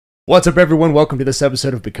What's up, everyone? Welcome to this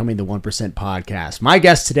episode of Becoming the 1% podcast. My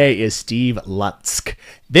guest today is Steve Lutsk.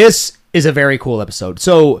 This is a very cool episode.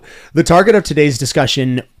 So the target of today's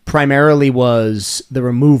discussion primarily was the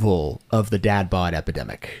removal of the dad bod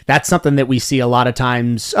epidemic. That's something that we see a lot of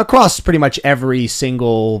times across pretty much every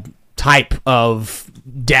single type of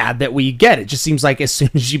dad that we get. It just seems like as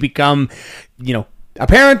soon as you become, a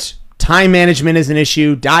parent, time management is an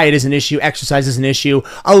issue, diet is an issue, exercise is an issue.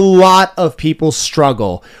 A lot of people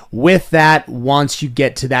struggle with that once you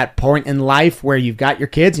get to that point in life where you've got your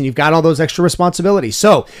kids and you've got all those extra responsibilities.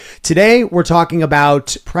 So today we're talking about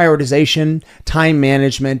prioritization, time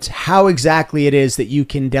management, how exactly it is that you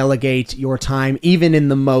can delegate your time even in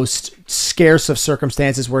the most scarce of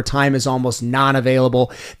circumstances where time is almost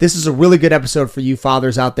non-available. This is a really good episode for you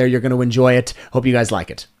fathers out there. You're going to enjoy it. Hope you guys like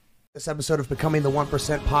it. This episode of Becoming the 1%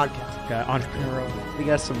 podcast. Got entrepreneurial. We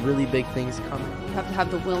got some really big things coming. You have to have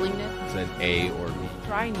the willingness. Is it A or B?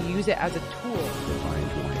 Try and use it as a tool. Define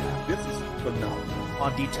who I am. This is phenomenal.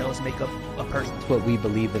 All details make up a person. It's what we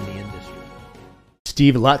believe in the industry.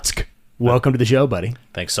 Steve Lutsk, welcome to the show, buddy.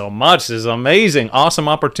 Thanks so much. This is amazing. Awesome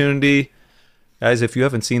opportunity. Guys, if you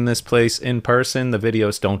haven't seen this place in person, the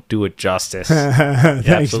videos don't do it justice. Thanks,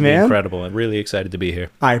 absolutely man. Incredible. I'm really excited to be here.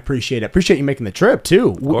 I appreciate it. Appreciate you making the trip,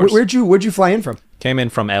 too. Where'd you fly in from? Came in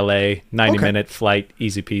from LA, 90-minute flight,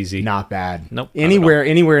 easy peasy. Not bad. Nope. Anywhere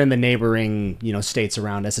in the neighboring, states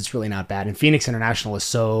around us, it's really not bad. And Phoenix International is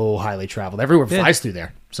so highly traveled. Everywhere flies through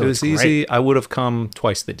there. So it was easy. I would have come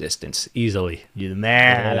twice the distance, easily. You're the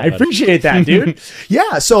man. I appreciate that, dude.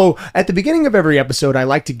 Yeah, so at the beginning of every episode, I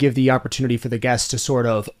like to give the opportunity for the guests to sort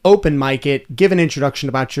of open mic it, give an introduction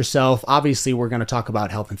about yourself. Obviously, we're going to talk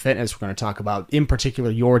about health and fitness. We're going to talk about, in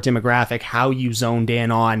particular, your demographic, how you zoned in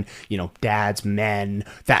on, dads, men,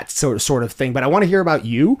 that sort of thing. But I want to hear about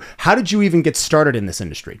you. How did you even get started in this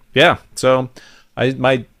industry? Yeah, so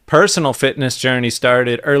my personal fitness journey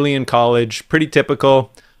started early in college, pretty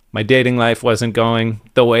typical. My dating life wasn't going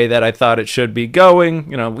the way that I thought it should be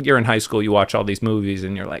going. You're in high school, you watch all these movies,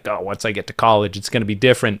 and you're like, oh, once I get to college, it's going to be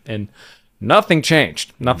different. And nothing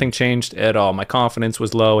changed. Nothing changed at all. My confidence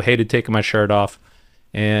was low, hated taking my shirt off.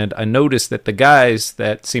 And I noticed that the guys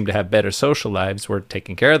that seemed to have better social lives were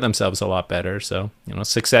taking care of themselves a lot better. So,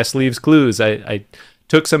 success leaves clues. I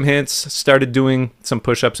took some hints, started doing some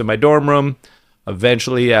push-ups in my dorm room.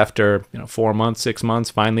 Eventually, after 4 months, 6 months,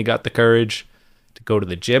 finally got the courage to go to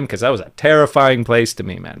the gym, because that was a terrifying place to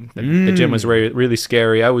me, man. The gym was really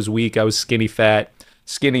scary. I was weak. I was skinny fat,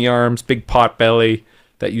 skinny arms, big pot belly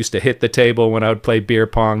that used to hit the table when I would play beer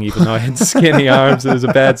pong, even though I had skinny arms. It was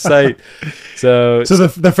a bad sight. So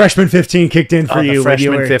the freshman 15 kicked in for you. The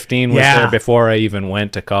freshman 15 was there before I even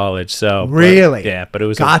went to college. So really? But it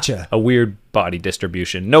was gotcha. a weird body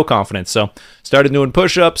distribution. No confidence. So started doing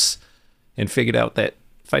push-ups and figured out that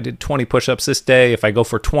if I did 20 push-ups this day, if I go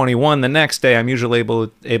for 21 the next day, I'm usually able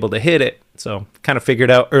to hit it. So kind of figured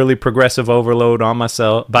out early progressive overload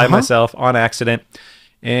by myself on accident.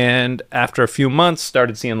 And after a few months,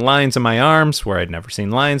 started seeing lines in my arms where I'd never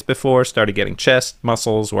seen lines before. Started getting chest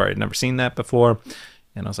muscles where I'd never seen that before.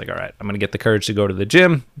 And I was like, all right, I'm going to get the courage to go to the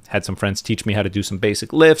gym. Had some friends teach me how to do some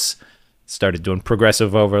basic lifts. Started doing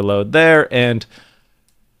progressive overload there. And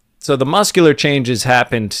so the muscular changes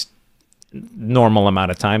happened normal amount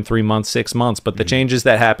of time, 3 months, 6 months, but the changes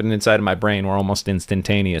that happened inside of my brain were almost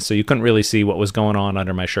instantaneous. So you couldn't really see what was going on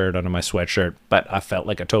under my shirt, under my sweatshirt, but I felt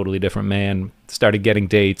like a totally different man. Started getting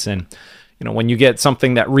dates, and when you get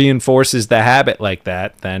something that reinforces the habit like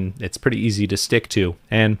that, then it's pretty easy to stick to.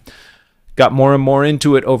 And got more and more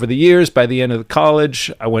into it over the years. By the end of the college,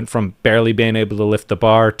 I went from barely being able to lift the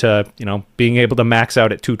bar to, being able to max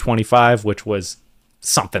out at 225, which was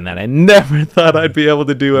something that I never thought I'd be able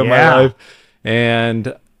to do in my life.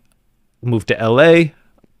 And moved to LA,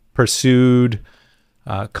 pursued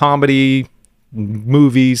comedy,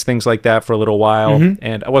 movies, things like that for a little while.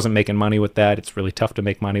 And I wasn't making money with that. It's really tough to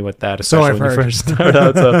make money with that, especially when you first start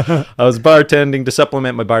out. So I was bartending. To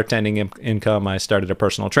supplement my bartending income, I started a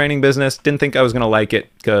personal training business. Didn't think I was going to like it,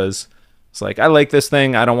 because it's like, I like this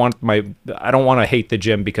thing. I don't want to hate the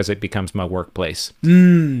gym because it becomes my workplace.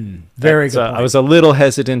 Very good point. I was a little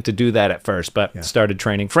hesitant to do that at first, but started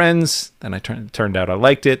training friends. Then I turned out I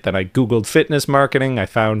liked it. Then I Googled fitness marketing. I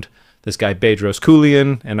found this guy, Bedros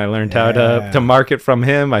Keuilian, and I learned how to market from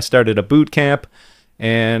him. I started a boot camp,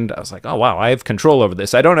 and I was like, oh, wow, I have control over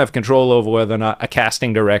this. I don't have control over whether or not a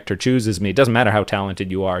casting director chooses me. It doesn't matter how talented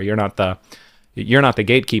you are. You're not the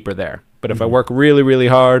gatekeeper there. But if I work really, really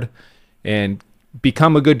hard and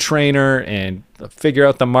become a good trainer and figure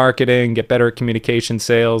out the marketing, get better at communication,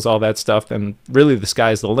 sales, all that stuff, then really the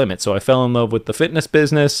sky's the limit. So I fell in love with the fitness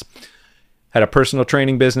business, Had a personal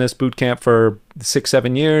training business, boot camp for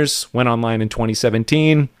 6-7 years, went online in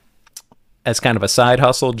 2017 as kind of a side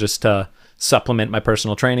hustle just to supplement my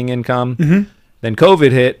personal training income. Then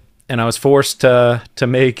COVID hit, and I was forced to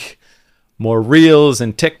make more reels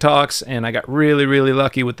and TikToks, and I got really, really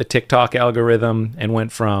lucky with the TikTok algorithm and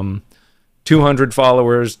went from 200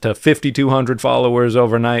 followers to 5,200 followers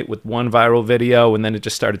overnight with one viral video, and then it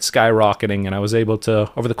just started skyrocketing, and I was able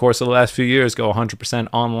to, over the course of the last few years, go 100%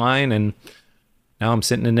 online, and now I'm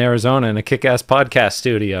sitting in Arizona in a kick-ass podcast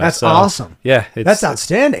studio. That's awesome. Yeah. That's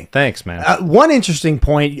outstanding. Thanks, man. One interesting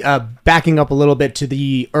point, backing up a little bit to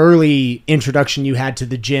the early introduction you had to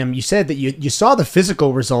the gym, you said that you saw the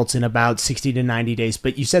physical results in about 60 to 90 days,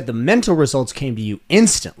 but you said the mental results came to you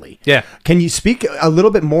instantly. Yeah. Can you speak a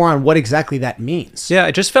little bit more on what exactly that means? Yeah,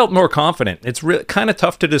 I just felt more confident. It's really kind of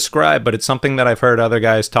tough to describe, but it's something that I've heard other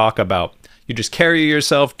guys talk about. You just carry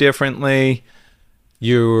yourself differently.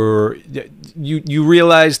 You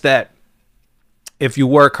realize that if you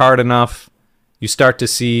work hard enough, you start to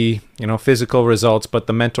see, physical results, but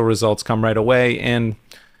the mental results come right away. And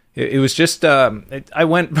it was just, I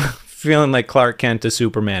went feeling like Clark Kent to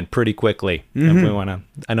Superman pretty quickly. If we want to,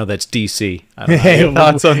 I know that's DC. I don't know your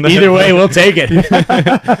thoughts on that. Either way, we'll take it.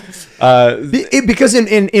 Because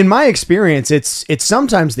in my experience, it's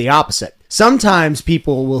sometimes the opposite. Sometimes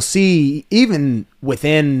people will see, even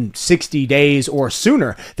within 60 days or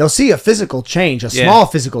sooner, they'll see a physical change, a small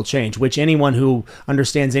physical change, which anyone who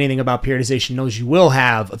understands anything about periodization knows you will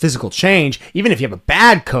have a physical change. Even if you have a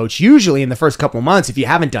bad coach, usually in the first couple months, if you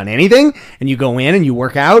haven't done anything and you go in and you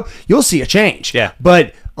work out, you'll see a change. Yeah.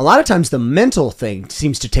 But a lot of times the mental thing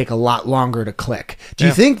seems to take a lot longer to click. Do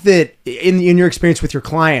you think that in your experience with your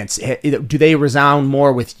clients, do they resound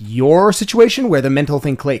more with your situation where the mental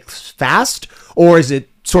thing clicks fast, or is it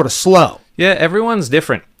sort of slow? Yeah, everyone's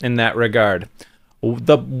different in that regard.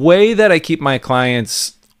 The way that I keep my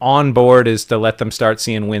clients on board is to let them start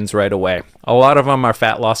seeing wins right away. A lot of them are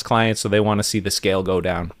fat loss clients, so they want to see the scale go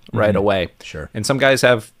down right away. Sure. And some guys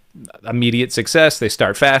have immediate success. They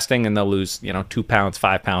start fasting and they'll lose 2 pounds,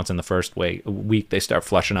 5 pounds in the first week. They start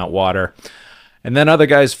flushing out water. And then other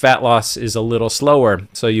guys, fat loss is a little slower,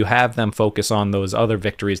 so you have them focus on those other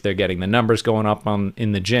victories they're getting, the numbers going up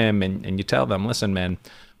in the gym, and you tell them, listen, man,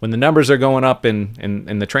 when the numbers are going up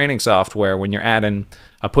in the training software, when you're adding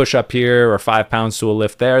a push-up here or 5 pounds to a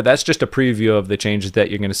lift there, that's just a preview of the changes that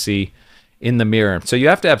you're going to see in the mirror. So you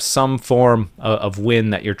have to have some form of win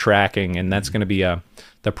that you're tracking, and that's going to be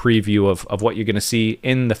the preview of what you're going to see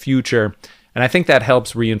in the future. And I think that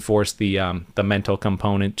helps reinforce the mental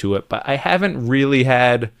component to it. But I haven't really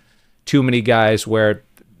had too many guys where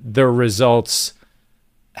their results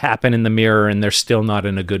happen in the mirror and they're still not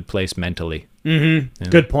in a good place mentally. Yeah.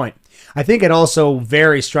 Good point. I think it also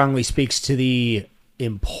very strongly speaks to the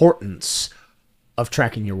importance of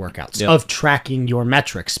tracking your workouts, of tracking your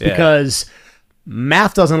metrics, because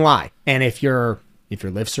math doesn't lie. And if your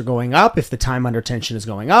lifts are going up, if the time under tension is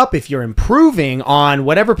going up, if you're improving on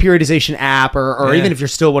whatever periodization app, or even if you're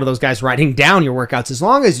still one of those guys writing down your workouts, as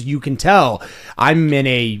long as you can tell, I'm in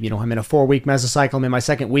a 4-week mesocycle, I'm in my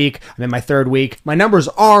second week, I'm in my third week, my numbers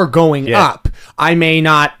are going up. I may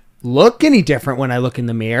not look any different when I look in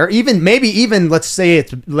the mirror. Maybe even let's say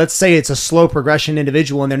it's a slow progression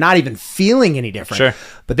individual and they're not even feeling any different. Sure.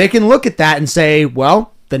 But they can look at that and say,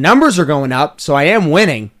 well, the numbers are going up, so I am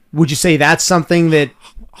winning. Would you say that's something that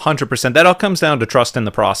 100%? That all comes down to trust in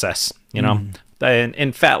the process.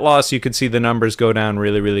 In fat loss, you can see the numbers go down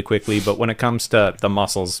really, really quickly. But when it comes to the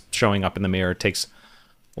muscles showing up in the mirror, it takes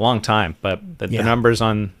a long time. But the numbers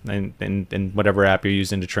in whatever app you're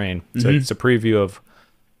using to train, so it's a preview of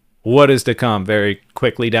what is to come very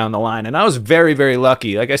quickly down the line. And I was very, very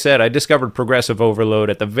lucky. Like I said, I discovered progressive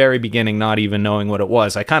overload at the very beginning, not even knowing what it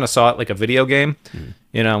was. I kind of saw it like a video game.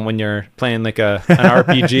 When you're playing like an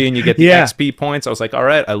RPG and you get the XP points. I was like, all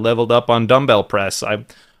right, I leveled up on dumbbell press.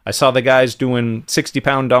 I saw the guys doing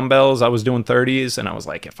 60-pound dumbbells. I was doing 30s. And I was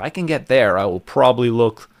like, if I can get there, I will probably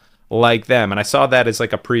look like them. And I saw that as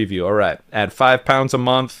like a preview. All right, add 5 pounds a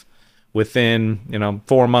month. Within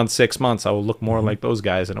 4 months, 6 months, I will look more like those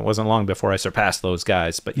guys. And it wasn't long before I surpassed those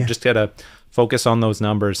guys. But you just got to focus on those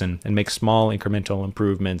numbers and make small incremental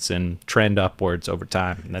improvements and trend upwards over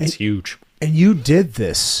time. And that's huge. And you did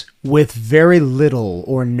this with very little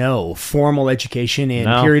or no formal education in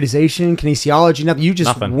periodization, kinesiology, nothing. You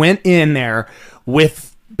just went in there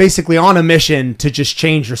with basically on a mission to just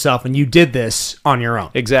change yourself, and you did this on your own.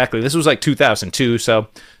 Exactly. This was like 2002, so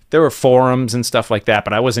there were forums and stuff like that,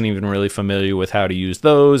 but I wasn't even really familiar with how to use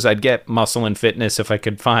those. I'd get Muscle and Fitness if I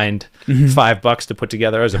could find $5 to put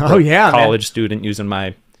together as a college student using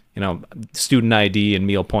my student ID and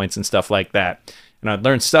meal points and stuff like that. And I'd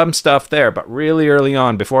learned some stuff there, but really early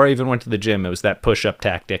on, before I even went to the gym, it was that push-up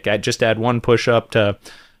tactic. I just add 1 push-up to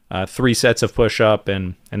 3 sets of push-up,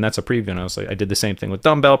 and that's a preview. And I did the same thing with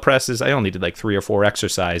dumbbell presses. I only did like 3 or 4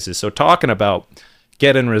 exercises. So talking about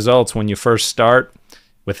getting results when you first start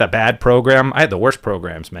with a bad program, I had the worst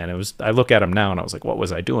programs, man. I look at them now and I was like, what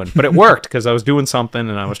was I doing? But it worked because I was doing something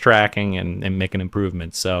and I was tracking and making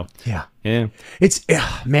improvements. So yeah. It's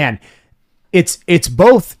man, it's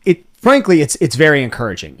both. Frankly, it's very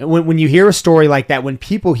encouraging. When you hear a story like that, when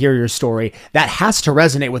people hear your story, that has to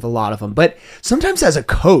resonate with a lot of them. But sometimes as a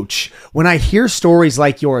coach, when I hear stories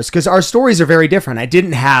like yours, because our stories are very different.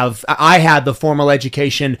 I had the formal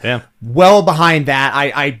education well behind that.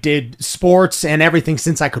 I did sports and everything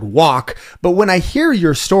since I could walk. But when I hear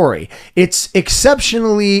your story, it's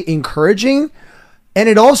exceptionally encouraging. And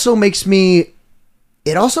it also makes me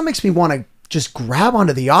want to just grab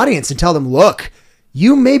onto the audience and tell them, look,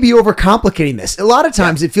 you may be overcomplicating this. A lot of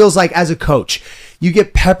times it feels like as a coach, you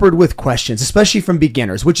get peppered with questions, especially from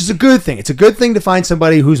beginners, which is a good thing. It's a good thing to find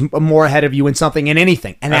somebody who's more ahead of you in something, in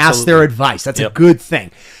anything, and ask their advice. That's a good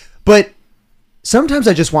thing. But sometimes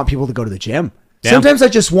I just want people to go to the gym. Yeah. Sometimes I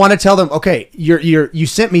just want to tell them, okay, you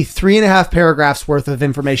sent me 3.5 paragraphs worth of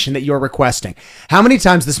information that you're requesting. How many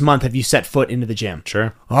times this month have you set foot into the gym?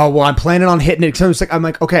 Sure. Oh, well, I'm planning on hitting it. So I'm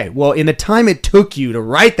like, okay, well, in the time it took you to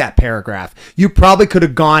write that paragraph, you probably could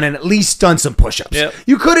have gone and at least done some push-ups. Yep.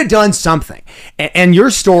 You could have done something. And your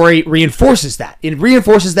story reinforces that. It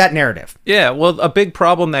reinforces that narrative. Yeah, well, a big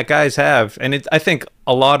problem that guys have, and I think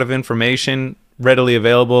a lot of information readily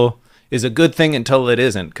available is a good thing until it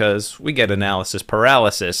isn't, because we get analysis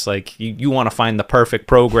paralysis. Like you want to find the perfect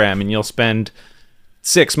program, and you'll spend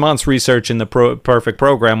 6 months researching the perfect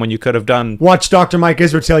program when you could have done. Watch Dr. Mike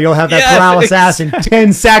Israel. You'll have that paralysis in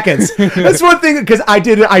 10 seconds. That's one thing, because I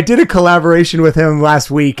did a collaboration with him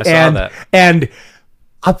last week, and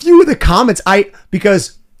a few of the comments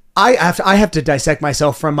because I have to dissect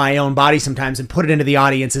myself from my own body sometimes and put it into the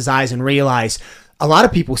audience's eyes and realize a lot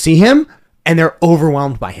of people see him and they're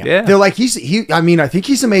overwhelmed by him. Yeah. They're like, I think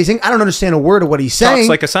he's amazing. I don't understand a word of what he's saying. Talks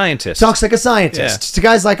like a scientist. Yeah. To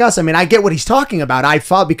guys like us, I get what he's talking about. I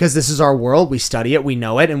thought, because this is our world, we study it, we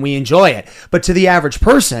know it, and we enjoy it. But to the average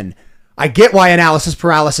person, I get why analysis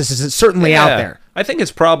paralysis is certainly out there. I think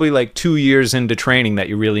it's probably like 2 years into training that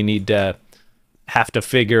you really need to have to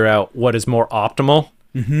figure out what is more optimal.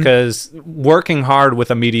 Because working hard with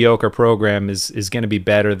a mediocre program is going to be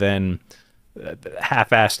better than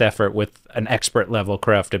half-assed effort with an expert level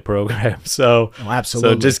crafted program. So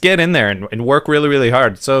absolutely. So just get in there and work really, really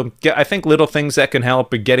hard. So I think little things that can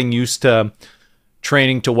help are getting used to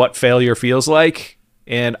training to what failure feels like.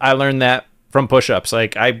 And I learned that from push-ups.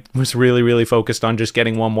 Like I was really, really focused on just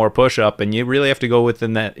getting one more push-up, and you really have to go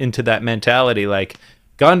into that mentality. Like,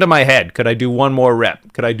 gun to my head, could I do 1 more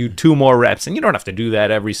rep? Could I do 2 more reps? And you don't have to do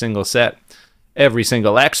that every single set, every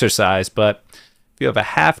single exercise, but you have a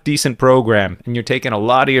half decent program and you're taking a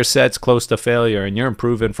lot of your sets close to failure and you're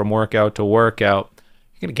improving from workout to workout,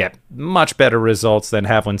 you're going to get much better results than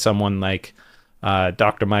having someone like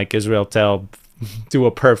Dr. Mike Israel do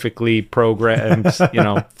a perfectly programmed,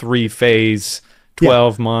 3-phase,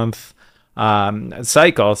 12-month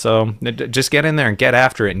cycle. So just get in there and get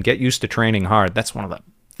after it and get used to training hard. That's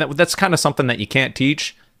that's kind of something that you can't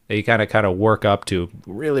teach, that you kind of work up to.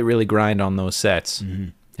 Really, really grind on those sets.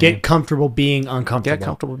 Get comfortable being uncomfortable. Get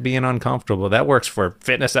comfortable being uncomfortable. That works for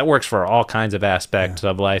fitness. That works for all kinds of aspects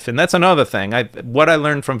of life. And that's another thing. What I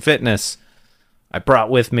learned from fitness, I brought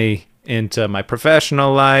with me into my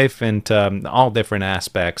professional life and all different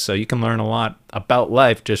aspects. So you can learn a lot about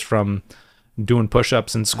life just from doing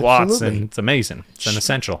push-ups and squats. Absolutely. And it's amazing. It's an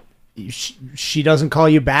essential. She doesn't call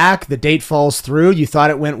you back. The date falls through. You thought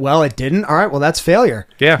it went well. It didn't. All right. Well, that's failure.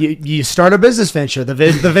 Yeah. You start a business venture. The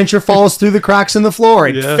venture falls through the cracks in the floor.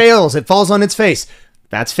 It fails. It falls on its face.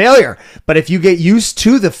 That's failure. But if you get used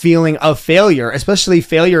to the feeling of failure, especially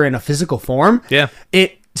failure in a physical form,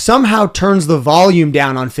 it somehow turns the volume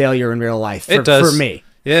down on failure in real life. It does. For me.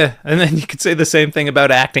 Yeah, and then you could say the same thing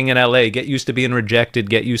about acting in LA. Get used to being rejected,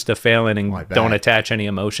 get used to failing, and don't attach any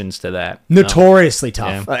emotions to that. Notoriously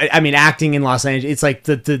tough. Yeah. Acting in Los Angeles, it's like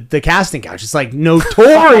the casting couch. It's like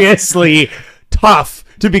notoriously tough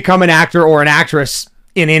to become an actor or an actress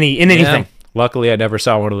in anything. Yeah. Luckily, I never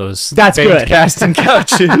saw one of those. That's good. Casting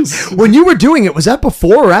couches. When you were doing it, was that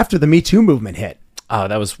before or after the Me Too movement hit? Oh,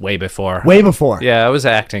 that was way before. Way before. Yeah, I was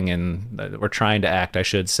acting we're trying to act, I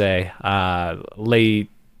should say, late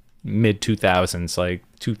mid 2000s, like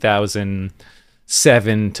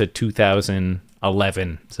 2007 to 2011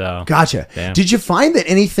 11. So Gotcha. Yeah. Did you find that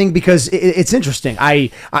anything, because it's interesting. I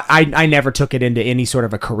never took it into any sort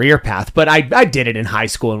of a career path, but I did it in high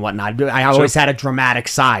school and whatnot. I always had a dramatic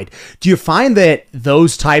side. Do you find that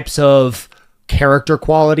those types of character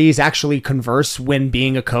qualities actually converse when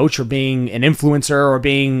being a coach or being an influencer or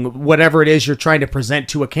being whatever it is you're trying to present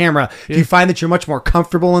to a camera? Do you find that you're much more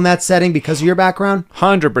comfortable in that setting because of your background?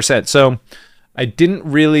 100%. So I didn't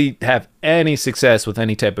really have any success with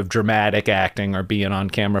any type of dramatic acting or being on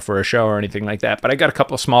camera for a show or anything like that. But I got a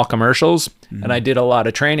couple of small commercials, and I did a lot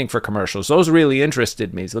of training for commercials. Those really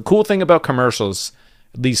interested me. So the cool thing about commercials,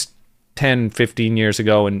 at least 10, 15 years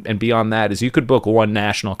ago and beyond that, is you could book one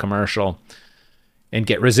national commercial and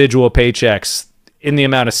get residual paychecks in the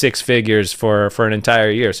amount of 6 figures for an entire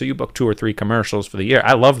year. So you book 2 or 3 commercials for the year.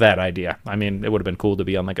 I love that idea. I mean, it would have been cool to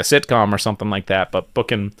be on like a sitcom or something like that, but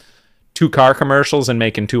booking 2 car commercials and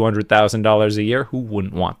making $200,000 a year, who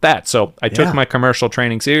wouldn't want that? So I took my commercial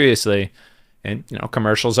training seriously, and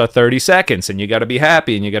commercials are 30 seconds, and you got to be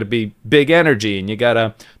happy, and you got to be big energy, and you got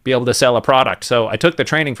to be able to sell a product. So I took the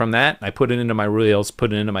training from that, I put it into my reels,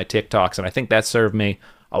 put it into my TikToks, and I think that served me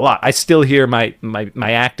a lot. I still hear my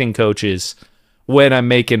acting coaches when I'm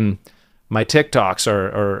making my TikToks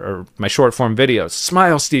or my short form videos.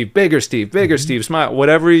 Smile, Steve, bigger, Steve, smile.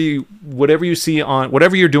 Whatever you see on,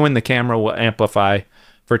 whatever you're doing, the camera will amplify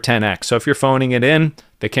for 10x. So if you're phoning it in,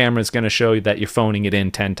 the camera is going to show you that you're phoning it in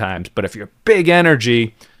 10 times. But if you're big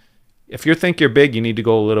energy, if you think you're big, you need to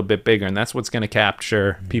go a little bit bigger, and that's what's going to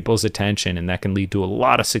capture people's attention, and that can lead to a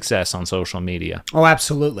lot of success on social media. Oh,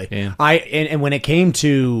 absolutely. Yeah. And when it came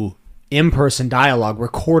to in-person dialogue,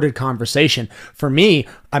 recorded conversation, for me,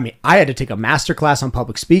 I mean, I had to take a master class on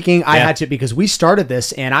public speaking. I had to, because we started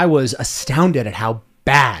this and I was astounded at how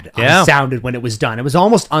bad I sounded when it was done. It was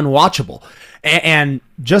almost unwatchable. And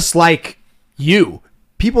just like you,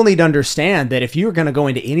 people need to understand that if you're going to go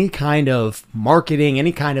into any kind of marketing,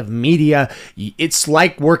 any kind of media, it's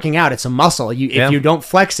like working out. It's a muscle. If you don't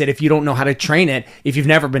flex it, if you don't know how to train it, if you've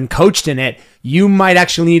never been coached in it, you might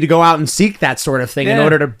actually need to go out and seek that sort of thing in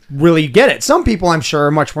order to really get it. Some people, I'm sure,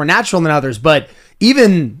 are much more natural than others, but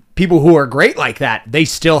even people who are great like that, they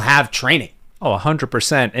still have training. Oh,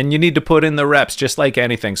 100%. And you need to put in the reps, just like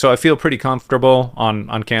anything. So I feel pretty comfortable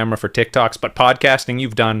on camera for TikToks, but podcasting,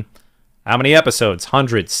 you've done how many episodes?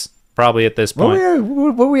 Hundreds, probably at this point.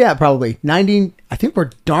 What are we at? Probably 90. I think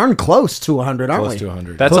we're darn close to 100, aren't we? Close to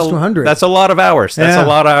 100. That's close to 100. That's a lot of hours. That's a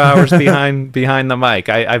lot of hours behind the mic.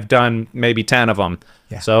 I've done maybe 10 of them.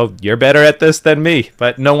 Yeah. So you're better at this than me.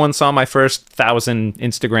 But no one saw my first 1,000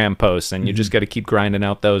 Instagram posts, and you just got to keep grinding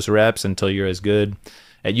out those reps until you're as good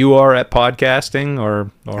at podcasting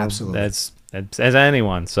or Absolutely. as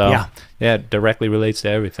anyone. So yeah, it directly relates to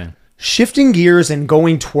everything. Shifting gears and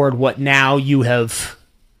going toward what now you have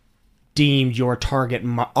deemed your target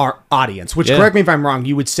audience, which, correct me if I'm wrong,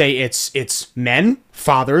 you would say it's men,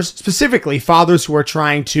 fathers, specifically fathers who are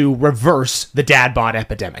trying to reverse the dad bod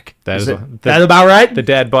epidemic. That's about right? The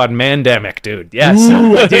dad bod mandemic, dude. Yes.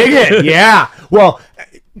 Ooh, I dig it. Yeah. Well,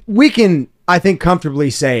 we can, I think, comfortably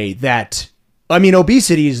say that, I mean,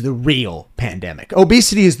 obesity is the real pandemic.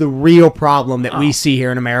 Obesity is the real problem that we see here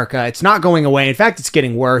in America. It's not going away. In fact, it's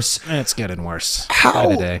getting worse. It's getting worse How,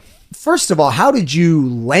 by the day. First of all, how did you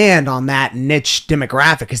land on that niche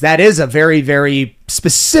demographic? Because that is a very, very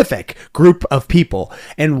specific group of people.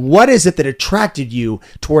 And what is it that attracted you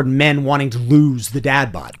toward men wanting to lose the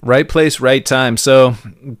dad bod? Right place, right time. So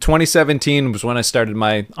 2017 was when I started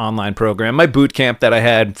my online program. My boot camp that I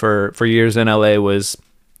had for years in LA was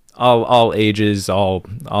all ages,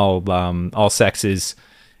 all sexes,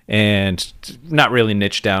 and not really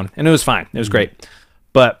niche down. And it was fine. It was great.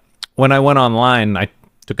 But when I went online, I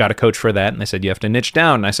got a coach for that, and they said, you have to niche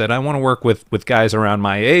down. And I said, I want to work with guys around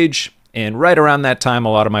my age. And right around that time,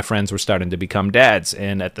 a lot of my friends were starting to become dads.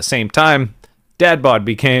 And at the same time, dad bod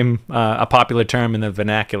became a popular term in the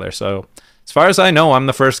vernacular. So as far as I know, I'm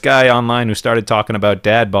the first guy online who started talking about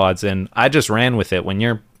dad bods, and I just ran with it. When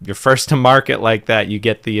you're first to market like that, you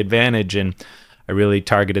get the advantage, and I really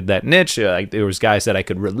targeted that niche. There was guys that I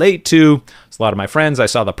could relate to. A lot of my friends, I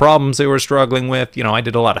saw the problems they were struggling with. I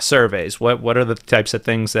did a lot of surveys. What are the types of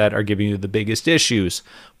things that are giving you the biggest issues?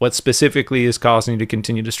 What specifically is causing you to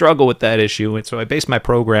continue to struggle with that issue? And so I based my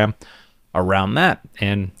program around that.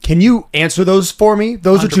 And can you answer those for me?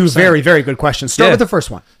 Those 100%. Are two very, very good questions. Start with the first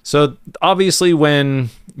one. So obviously when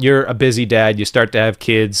you're a busy dad, you start to have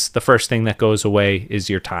kids, the first thing that goes away is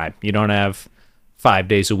your time. You don't have 5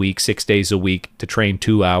 days a week, 6 days a week to train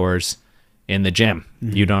 2 hours in the gym.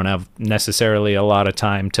 Mm-hmm. You don't have necessarily a lot of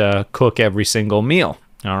time to cook every single meal.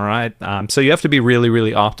 All right. So you have to be really,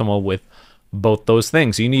 really optimal with both those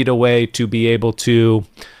things. You need a way to be able to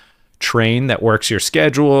train that works your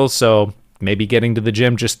schedule. So maybe getting to the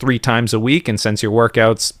gym just 3 times a week. And since your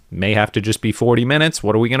workouts may have to just be 40 minutes,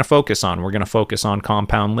 what are we going to focus on? We're going to focus on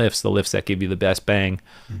compound lifts, the lifts that give you the best bang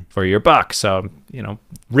for your buck. So,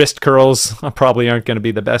 wrist curls probably aren't going to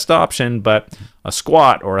be the best option, but a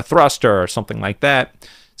squat or a thruster or something like that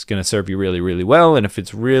is going to serve you really, really well. And if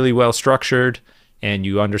it's really well structured and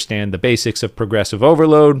you understand the basics of progressive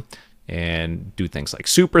overload, and do things like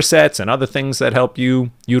supersets and other things that help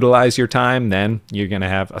you utilize your time, then you're going to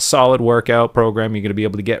have a solid workout program. You're going to be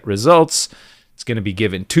able to get results. It's going to be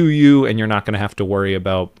given to you, and you're not going to have to worry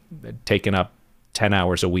about taking up 10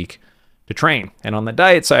 hours a week to train. And on the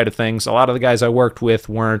diet side of things, a lot of the guys I worked with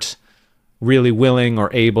weren't really willing or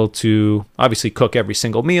able to obviously cook every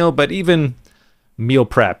single meal, but even meal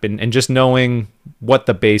prep and just knowing what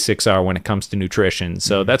the basics are when it comes to nutrition.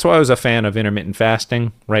 So that's why I was a fan of intermittent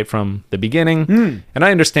fasting right from the beginning. And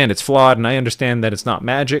I understand it's flawed, and I understand that it's not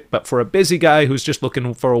magic, but for a busy guy who's just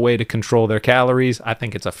looking for a way to control their calories, I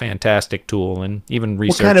think it's a fantastic tool. And even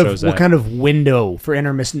research shows that. What kind of window for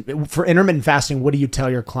intermittent fasting, what do you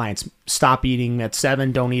tell your clients? Stop eating at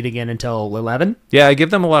 7, don't eat again until 11? Yeah, I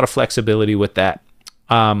give them a lot of flexibility with that.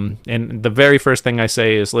 And the very first thing I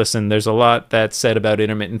say is, listen, there's a lot that's said about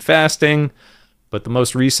intermittent fasting, but the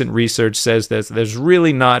most recent research says that there's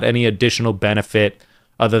really not any additional benefit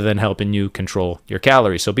other than helping you control your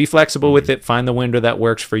calories. So be flexible with it. Find the window that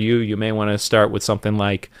works for you. You may want to start with something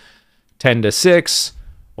like 10 to 6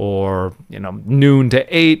 or noon to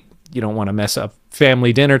 8. You don't want to mess up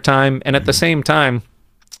family dinner time. And at the same time,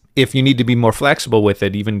 if you need to be more flexible with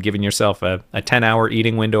it, even giving yourself a 10-hour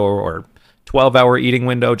eating window or 12-hour eating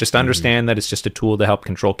window, just understand that it's just a tool to help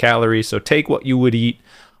control calories. So take what you would eat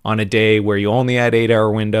on a day where you only had an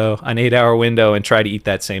 8-hour window, and try to eat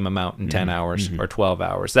that same amount in 10 hours or 12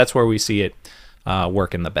 hours. That's where we see it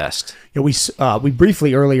working the best. Yeah, we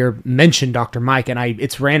briefly earlier mentioned Dr. Mike, and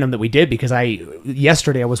it's random that we did because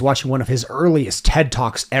yesterday I was watching one of his earliest TED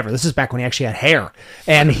Talks ever. This is back when he actually had hair,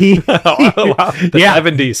 and the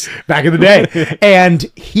 70s, back in the day,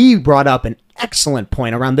 and he brought up an excellent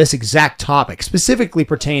point around this exact topic, specifically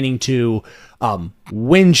pertaining to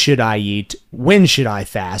when should I eat, when should I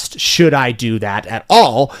fast, should I do that at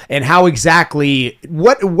all, and how exactly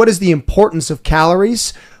what is the importance of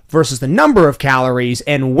calories versus the number of calories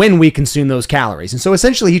and when we consume those calories. And so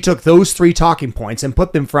essentially he took those 3 talking points and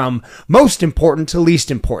put them from most important to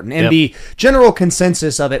least important. And the general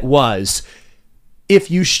consensus of it was,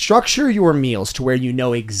 if you structure your meals to where you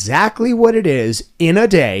know exactly what it is in a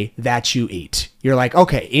day that you eat, you're like,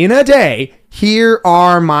 okay, in a day, here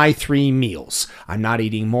are my 3 meals. I'm not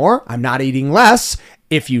eating more. I'm not eating less.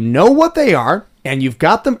 If you know what they are and you've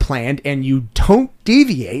got them planned and you don't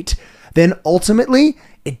deviate, then ultimately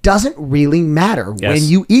it doesn't really matter when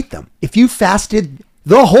you eat them. If you fasted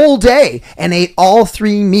the whole day and ate all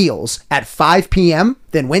 3 meals at 5 p.m.,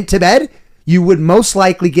 then went to bed, you would most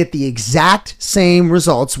likely get the exact same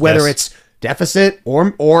results, whether it's deficit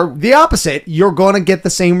or the opposite. You're going to get the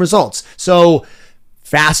same results. So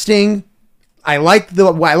fasting, I like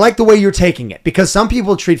the way you're taking it, because some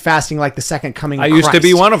people treat fasting like the second coming of Christ. I used to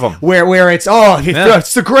be one of them. Where it's,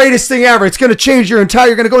 it's the greatest thing ever. It's going to change you're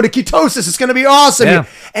going to go into ketosis. It's going to be awesome. Yeah.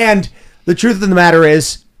 And the truth of the matter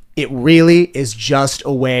is, it really is just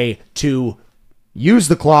a way to use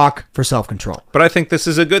the clock for self-control. But I think this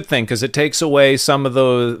is a good thing because it takes away some of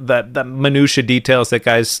the minutia details that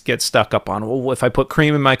guys get stuck up on. Well, if I put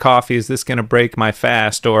cream in my coffee, is this going to break my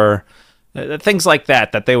fast? Or things like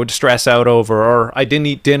that they would stress out over. Or I didn't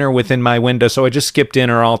eat dinner within my window, so I just skipped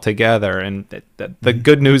dinner altogether. And the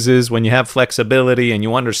good news is, when you have flexibility and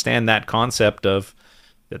you understand that concept of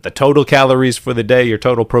that the total calories for the day, your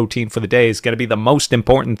total protein for the day is going to be the most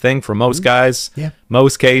important thing for most guys,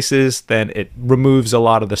 most cases, then it removes a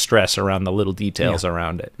lot of the stress around the little details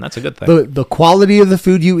around it. And that's a good thing. The quality of the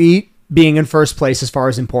food you eat being in first place as far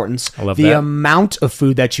as importance. I love the that. amount of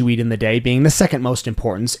food that you eat in the day being the second most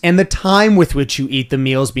importance, and the time with which you eat the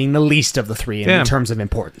meals being the least of the 3 in terms of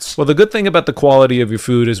importance. Well, the good thing about the quality of your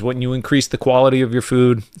food is when you increase the quality of your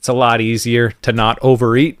food, it's a lot easier to not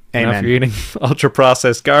overeat. You know, if you're eating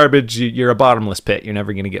ultra-processed garbage, you're a bottomless pit. You're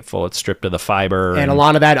never going to get full. It's stripped of the fiber. And a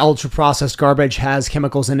lot of that ultra-processed garbage has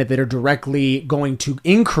chemicals in it that are directly going to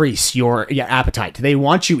increase your appetite. They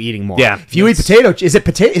want you eating more. Yeah. If you eat is it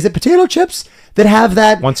potato chips that have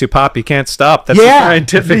that? Once you pop, you can't stop. That's the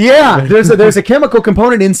scientific. Yeah. There's a chemical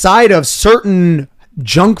component inside of certain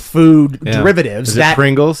junk food derivatives. Is it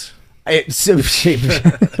Pringles? I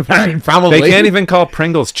mean, probably. They can't even call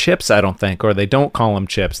Pringles chips, I don't think, or they don't call them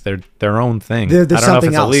chips. They're their own thing. There's I don't know if something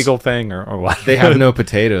it's else. a legal thing or what. They have no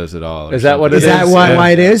potatoes at all. or Is that what something. Is it that is? why, Yeah. why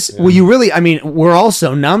it is? Well, you really, I mean, we're all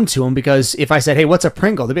so numb to them because if I said, hey, what's a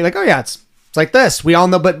Pringle? They'd be like, oh, yeah, it's like this. We all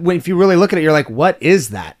know. But if you really look at it, you're like, what is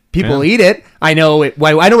that? People eat it. I know it.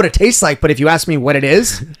 I know what it tastes like. But if you ask me what it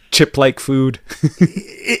is, Chip-like food.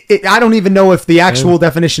 I don't even know if the actual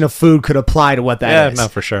definition of food could apply to what that is. No,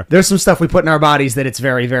 for sure. There's some stuff we put in our bodies that it's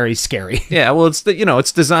very, very scary. Yeah, well,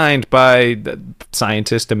 it's designed by the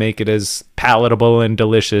scientists to make it as palatable and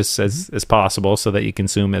delicious as possible, so that you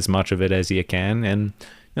consume as much of it as you can. And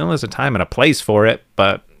there's a time and a place for it,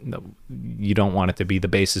 but you don't want it to be the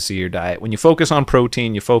basis of your diet. When you focus on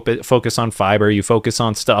protein, you focus on fiber, you focus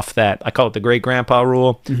on stuff that I call it the great grandpa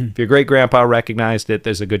rule. If your great grandpa recognized it,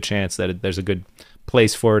 there's a good chance that there's a good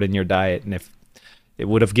place for it in your diet. And if it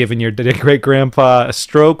would have given your great grandpa a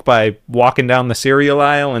stroke by walking down the cereal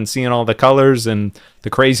aisle and seeing all the colors and the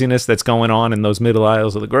craziness that's going on in those middle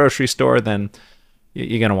aisles of the grocery store, then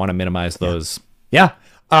you're going to want to minimize those. Yeah.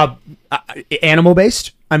 Animal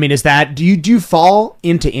based. I mean, is that, do you fall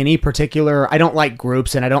into any particular, I don't like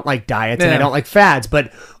groups and I don't like diets and I Yeah. don't like fads,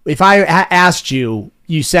 but if I asked you,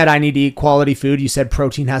 you said I need to eat quality food, you said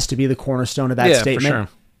protein has to be the cornerstone of that Yeah, for statement. sure.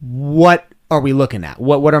 What are we looking at?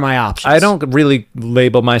 What are my options? I don't really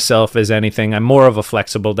label myself as anything. I'm more of a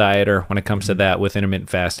flexible dieter when it comes to that, with intermittent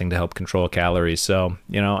fasting to help control calories. So,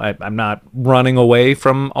 I'm not running away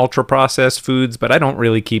from ultra processed foods, but I don't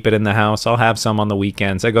really keep it in the house. I'll have some on the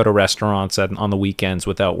weekends. I go to restaurants on the weekends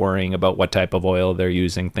without worrying about what type of oil they're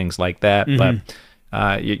using, things like that.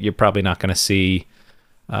 But you're probably not going to see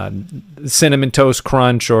Cinnamon Toast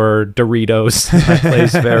Crunch or Doritos in my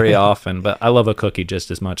place very often, but I love a cookie just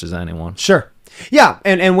as much as anyone. Sure. Yeah.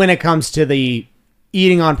 And when it comes to the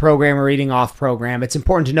eating on program or eating off program, it's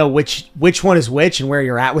important to know which one is which and where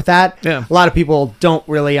you're at with that. Yeah. A lot of people don't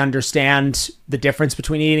really understand the difference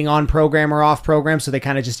between eating on program or off program, so they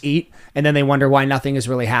kind of just eat and then they wonder why nothing is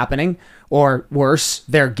really happening, or worse,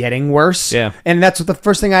 they're getting worse. Yeah. And that's what the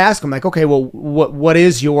first thing I ask them, like, okay, well, what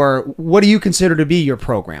do you consider to be your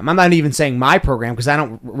program? I'm not even saying my program because I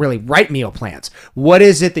don't really write meal plans. What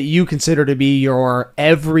is it that you consider to be your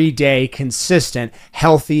everyday, consistent,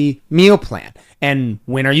 healthy meal plan? And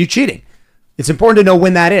when are you cheating? It's important to know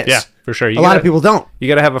when that is. Yeah, for sure. A lot of people don't. You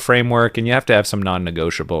got to have a framework, and you have to have some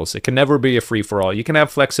non-negotiables. It can never be a free-for-all. You can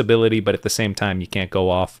have flexibility, but at the same time, you can't go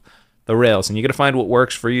off the rails, and you got to find what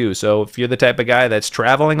works for you. So if you're the type of guy that's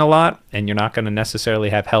traveling a lot and you're not going to necessarily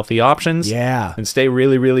have healthy options, Yeah. and stay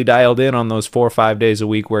really, really dialed in on those 4 or 5 days a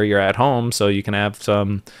week where you're at home, so you can have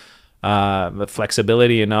some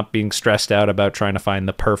flexibility and not being stressed out about trying to find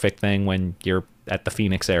the perfect thing when you're at the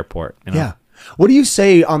Phoenix airport. Yeah. What do you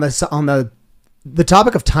say on the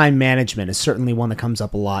topic of time management is certainly one that comes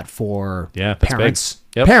up a lot for Yeah, that's parents. big.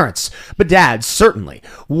 Yep. Parents, but dads certainly.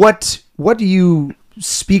 What do you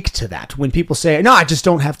speak to that when people say, "No, I just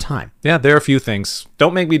don't have time"? Yeah, there are a few things.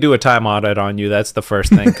 Don't make me do a time audit on you. That's the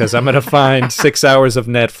first thing, because I'm going to find 6 hours of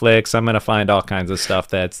Netflix. I'm going to find all kinds of stuff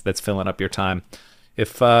that's filling up your time.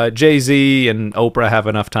 If Jay-Z and Oprah have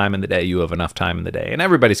enough time in the day, you have enough time in the day. And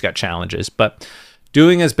everybody's got challenges, but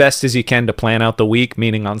doing as best as you can to plan out the week,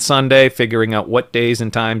 meaning on Sunday, figuring out what days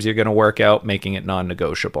and times you're going to work out, making it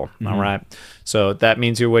non-negotiable. All right. So that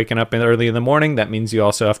means you're waking up early in the morning. That means you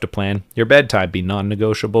also have to plan your bedtime, be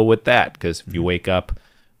non-negotiable with that. Because if you wake up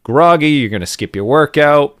groggy, you're going to skip your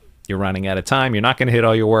workout. You're running out of time. You're not going to hit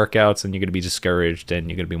all your workouts, and you're going to be discouraged, and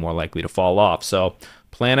you're going to be more likely to fall off. So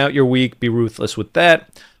plan out your week. Be ruthless with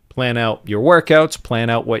that. Plan out your workouts, plan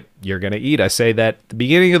out what you're going to eat. I say that at the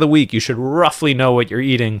beginning of the week, you should roughly know what you're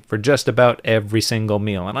eating for just about every single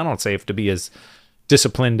meal. And I don't say you have to be as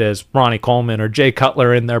disciplined as Ronnie Coleman or Jay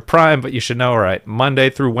Cutler in their prime, but you should know, all right, Monday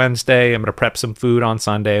through Wednesday, I'm going to prep some food on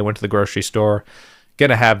Sunday. I went to the grocery store, going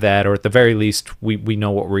to have that, or at the very least, we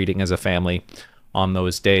know what we're eating as a family on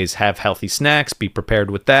those days. Have healthy snacks, be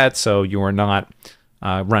prepared with that so you are not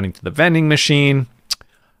running to the vending machine.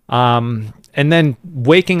 And then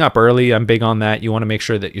waking up early, I'm big on that. You want to make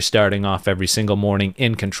sure that you're starting off every single morning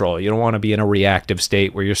in control. You don't want to be in a reactive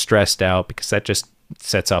state where you're stressed out, because that just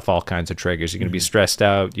sets off all kinds of triggers. You're going to be stressed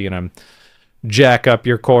out. You're going to jack up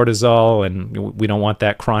your cortisol, and we don't want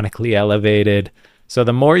that chronically elevated. So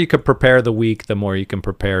the more you can prepare the week, the more you can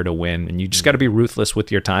prepare to win. And you just got to be ruthless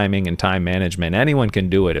with your timing and time management. Anyone can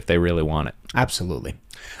do it if they really want it. Absolutely.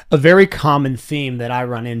 A very common theme that I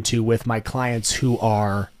run into with my clients who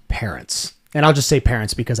are parents, and I'll just say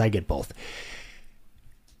parents because I get both.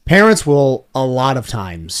 Parents will a lot of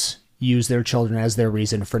times use their children as their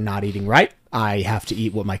reason for not eating right. I have to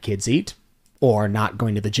eat what my kids eat. or not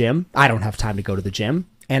going to the gym. I don't have time to go to the gym.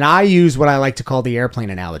 And I use what I like to call the airplane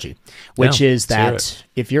analogy, which is that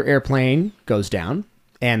if your airplane goes down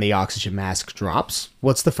and the oxygen mask drops,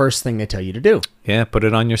 what's the first thing they tell you to do? Yeah, put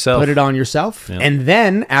it on yourself. Put it on yourself. Yeah. And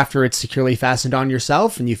then after it's securely fastened on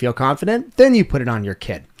yourself and you feel confident, then you put it on your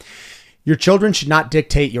kid. Your children should not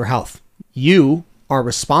dictate your health. You are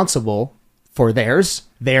responsible for theirs.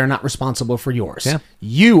 They are not responsible for yours. Yeah.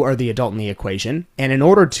 You are the adult in the equation. And in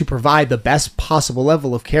order to provide the best possible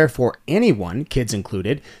level of care for anyone, kids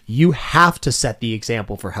included, you have to set the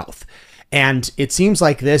example for health. And it seems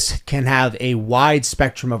like this can have a wide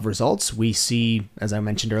spectrum of results. We see, as I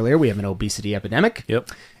mentioned earlier, we have an obesity epidemic. Yep.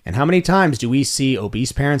 And how many times do we see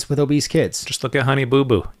obese parents with obese kids? Just look at Honey Boo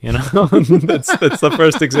Boo, you know? that's the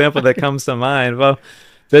first example that comes to mind. Well,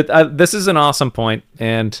 this is an awesome point,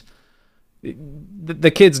 and the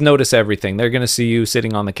kids notice everything. They're going to see you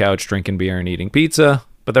sitting on the couch drinking beer and eating pizza,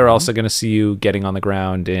 but they're also going to see you getting on the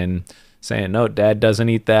ground and saying, no, Dad doesn't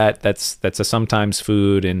eat that. That's a sometimes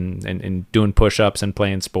food, and doing push-ups and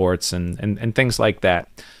playing sports and things like that.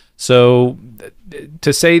 So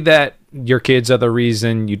to say that your kids are the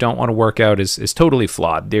reason you don't want to work out is totally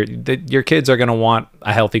flawed. Your kids are going to want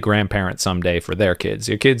a healthy grandparent someday for their kids.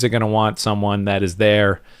 Your kids are going to want someone that is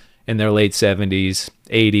there in their late 70s,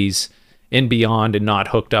 80s, and beyond, and not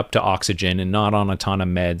hooked up to oxygen and not on a ton of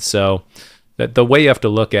meds. So the way you have to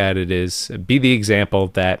look at it is be the example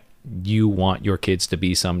that you want your kids to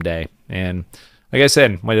be someday. And like I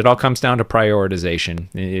said, when it all comes down to prioritization,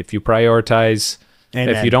 if you prioritize...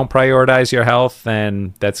 Amen. If you don't prioritize your health,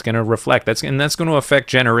 then that's going to reflect. That's going to affect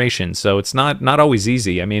generations. So it's not always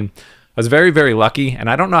easy. I mean, I was very, very lucky, and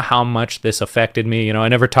I don't know how much this affected me. You know, I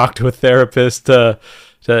never talked to a therapist to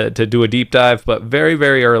do a deep dive, but very,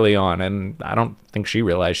 very early on, and I don't think she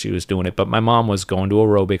realized she was doing it, but my mom was going to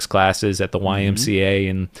aerobics classes at the YMCA,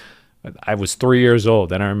 and I was 3 years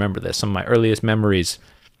old, and I remember this. Some of my earliest memories.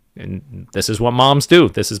 And this is what moms do.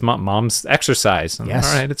 This is mom's exercise. And, yes.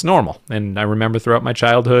 All right, it's normal. And I remember throughout my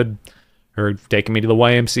childhood, her taking me to the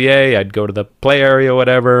YMCA. I'd go to the play area or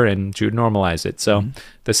whatever, and she would normalize it. So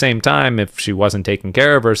at the same time, if she wasn't taking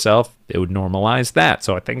care of herself, it would normalize that.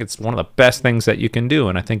 So I think it's one of the best things that you can do.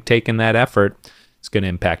 And I think taking that effort is going to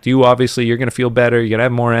impact you. Obviously, you're going to feel better. You're going to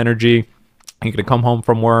have more energy. You're going to come home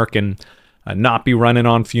from work and not be running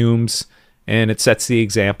on fumes. And it sets the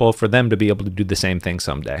example for them to be able to do the same thing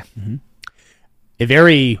someday. Mm-hmm. A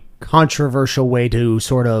very controversial way to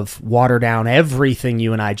sort of water down everything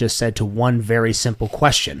you and I just said to one very simple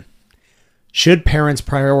question. Should parents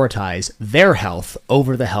prioritize their health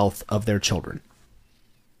over the health of their children?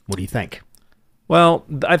 What do you think? Well,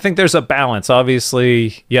 I think there's a balance.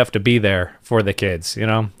 Obviously, you have to be there for the kids. You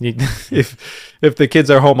know, if the kids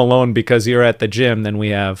are home alone because you're at the gym, then we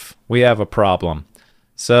have a problem.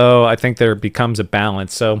 So I think there becomes a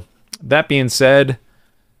balance. So that being said,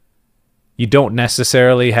 you don't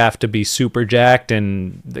necessarily have to be super jacked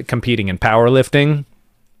and competing in powerlifting,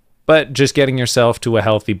 but just getting yourself to a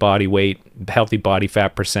healthy body weight, healthy body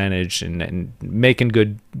fat percentage, and making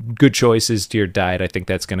good choices to your diet, I think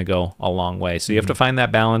that's going to go a long way. So you have to find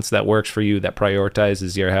that balance that works for you, that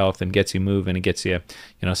prioritizes your health and gets you moving and gets you,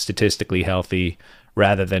 statistically healthy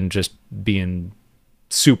rather than just being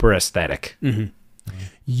super aesthetic. Mm-hmm.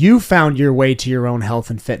 You found your way to your own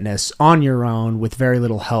health and fitness on your own with very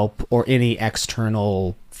little help or any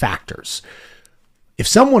external factors. If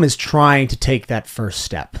someone is trying to take that first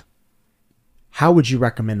step, how would you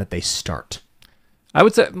recommend that they start? I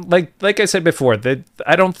would say, like I said before, that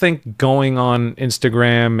I don't think going on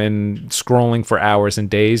Instagram and scrolling for hours and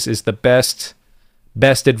days is the best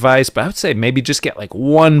advice, but I would say maybe just get like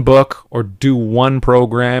one book or do one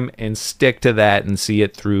program and stick to that and see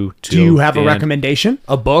it through to Do you have a recommendation?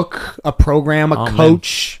 A book, a program, a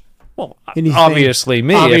coach? Man. Well, anything? Obviously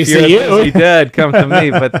me. Obviously if you're a you. busy dad, come to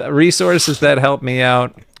me. But resources that help me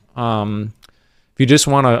out. If you just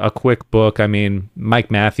want a quick book, I mean, Mike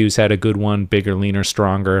Matthews had a good one, Bigger, Leaner,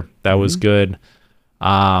 Stronger. That was good.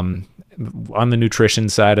 On the nutrition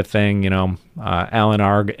side of thing, Alan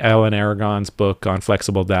Aragon's book on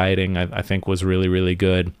flexible dieting, I think was really, really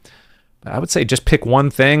good. I would say just pick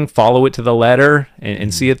one thing, follow it to the letter,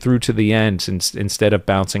 and see it through to the end instead of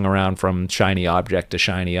bouncing around from shiny object to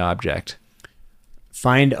shiny object.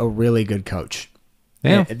 Find a really good coach.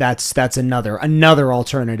 Yeah, that's another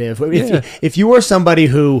alternative. If you are somebody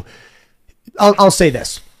who, I'll say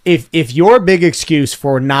this. if your big excuse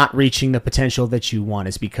for not reaching the potential that you want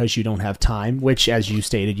is because you don't have time, which, as you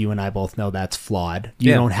stated, you and I both know that's flawed.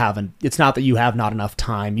 You don't have it's not that you have not enough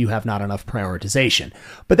time, you have not enough prioritization.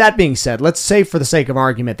 But that being said, let's say for the sake of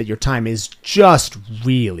argument that your time is just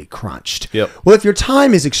really crunched. Yep. Well, if your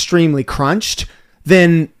time is extremely crunched,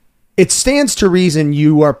 then it stands to reason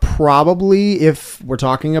you are probably, if we're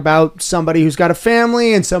talking about somebody who's got a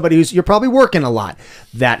family and somebody you're probably working a lot.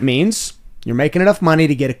 That means you're making enough money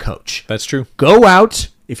to get a coach. That's true. Go out.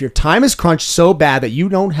 If your time is crunched so bad that you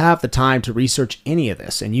don't have the time to research any of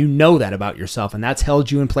this, and you know that about yourself, and that's held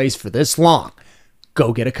you in place for this long,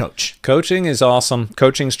 go get a coach. Coaching is awesome.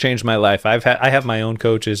 Coaching's changed my life. I have my own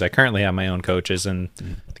coaches. I currently have my own coaches, and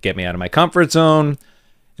to get me out of my comfort zone.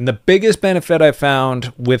 And the biggest benefit I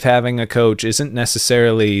found with having a coach isn't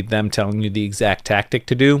necessarily them telling you the exact tactic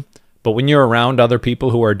to do, but when you're around other people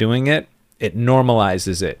who are doing it, it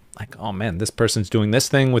normalizes it. Like, oh man, this person's doing this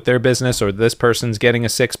thing with their business, or this person's getting a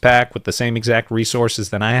 6-pack with the same exact resources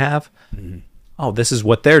that I have. Mm-hmm. Oh, this is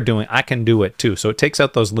what they're doing. I can do it too. So it takes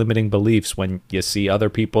out those limiting beliefs when you see other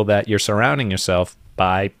people that you're surrounding yourself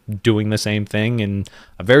by doing the same thing in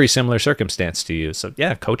a very similar circumstance to you. So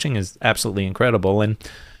yeah, coaching is absolutely incredible. And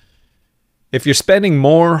if you're spending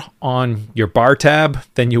more on your bar tab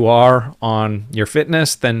than you are on your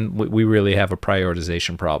fitness, then we really have a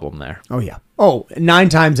prioritization problem there. Oh, yeah. Oh, 9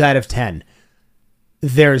 times out of 10,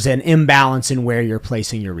 there's an imbalance in where you're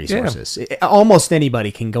placing your resources. Yeah. Almost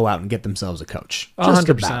anybody can go out and get themselves a coach.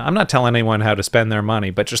 100%. I'm not telling anyone how to spend their money,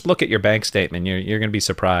 but just look at your bank statement. You're going to be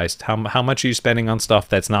surprised. How much are you spending on stuff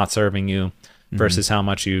that's not serving you versus how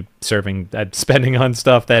much you spending on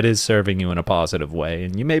stuff that is serving you in a positive way.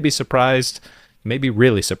 And you may be surprised, you may be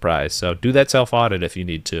really surprised. So do that self-audit if you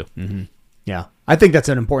need to. Mm-hmm. Yeah. I think that's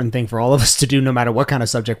an important thing for all of us to do, no matter what kind of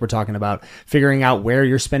subject we're talking about. Figuring out where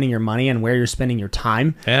you're spending your money and where you're spending your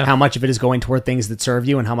time. Yeah. How much of it is going toward things that serve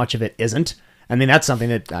you and how much of it isn't. I mean, that's something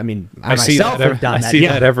that, I see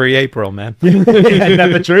that every April, man. Isn't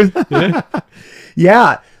that the truth? Yeah.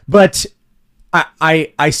 Yeah. But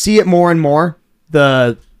I see it more and more.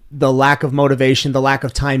 The lack of motivation, the lack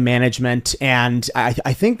of time management, and I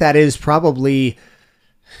think that's probably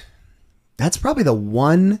the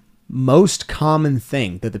one most common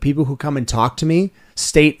thing that the people who come and talk to me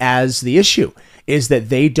state as the issue is that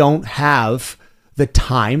they don't have the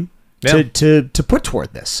time to put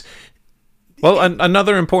toward this. Well,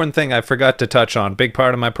 another important thing I forgot to touch on, big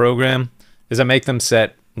part of my program, is I make them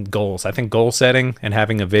set goals. I think goal setting and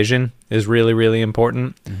having a vision is really, really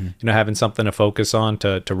important. Mm-hmm. You know, having something to focus on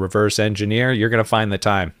to reverse engineer, you're going to find the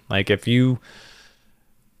time. Like if you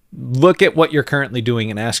look at what you're currently doing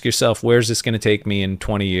and ask yourself, where's this going to take me in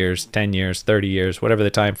 20 years, 10 years, 30 years, whatever the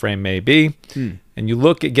time frame may be. And you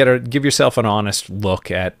look at, give yourself an honest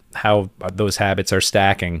look at how those habits are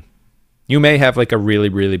stacking. You may have like a really,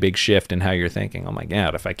 really big shift in how you're thinking. Oh my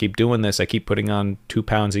God, if I keep doing this, I keep putting on 2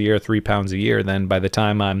 pounds a year, 3 pounds a year, then by the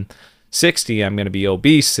time I'm 60, I'm going to be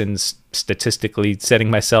obese and statistically setting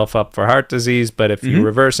myself up for heart disease. But if you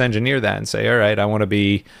reverse engineer that and say, all right, I want to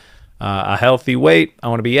be a healthy weight, I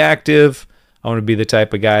want to be active, I want to be the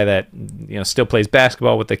type of guy that, you know, still plays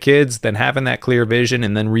basketball with the kids, then having that clear vision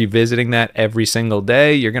and then revisiting that every single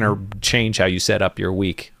day, you're going to change how you set up your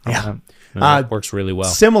week. Yeah. That works really well.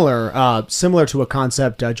 Similar to a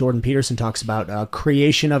concept Jordan Peterson talks about,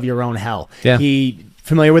 creation of your own hell. Yeah. He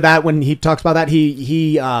familiar with that? When he talks about that,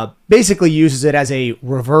 he basically uses it as a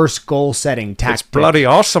reverse goal setting tactic. It's bloody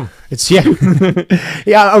awesome. It's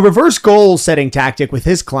a reverse goal setting tactic with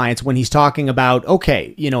his clients when he's talking about,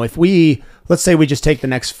 okay, you know, if let's say we just take the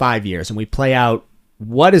next 5 years and we play out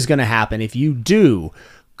what is going to happen if you do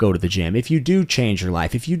go to the gym, if you do change your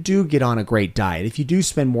life, if you do get on a great diet, if you do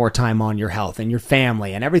spend more time on your health and your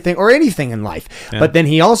family and everything or anything in life. Yeah. But then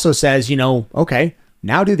he also says, you know, okay,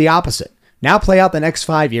 now do the opposite. Now play out the next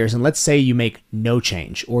 5 years and let's say you make no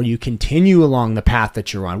change or you continue along the path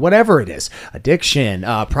that you're on, whatever it is, addiction,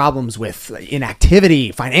 problems with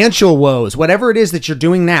inactivity, financial woes, whatever it is that you're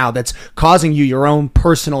doing now that's causing you your own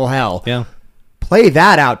personal hell. Yeah. Play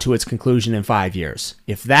that out to its conclusion in 5 years.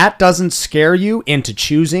 If that doesn't scare you into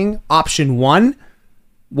choosing option 1,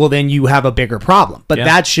 well, then you have a bigger problem. But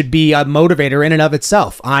that should be a motivator in and of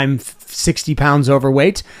itself. I'm 60 pounds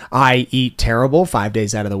overweight. I eat terrible 5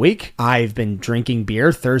 days out of the week. I've been drinking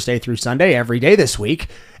beer Thursday through Sunday every day this week.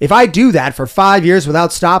 If I do that for 5 years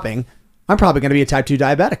without stopping, I'm probably going to be a type 2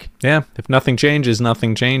 diabetic. Yeah. If nothing changes,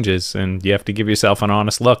 nothing changes. And you have to give yourself an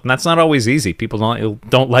honest look. And that's not always easy. People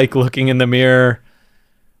don't like looking in the mirror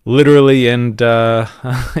literally and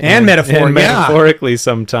metaphorically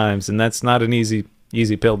sometimes. And that's not an easy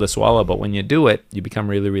pill to swallow. But when you do it, you become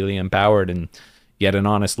really, really empowered and get an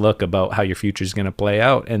honest look about how your future is going to play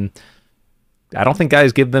out. And I don't think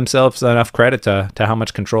guys give themselves enough credit to how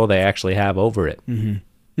much control they actually have over it.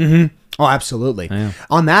 Oh, absolutely. Yeah.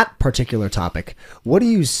 On that particular topic, what do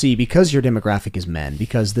you see, because your demographic is men,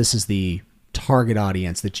 because this is the target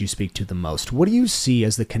audience that you speak to the most, what do you see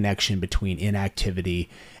as the connection between inactivity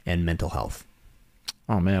and mental health?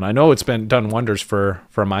 Oh man, I know it's been done wonders for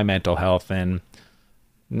my mental health, and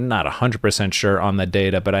I'm not 100% sure on the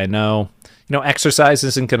data, but I know, exercise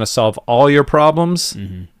isn't going to solve all your problems,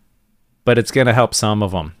 but it's going to help some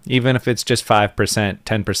of them. Even if it's just 5%,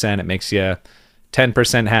 10%, it makes you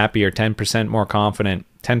 10% happier, 10% more confident,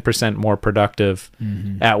 10% more productive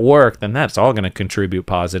at work, then that's all going to contribute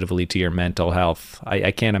positively to your mental health.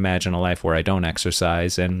 I can't imagine a life where I don't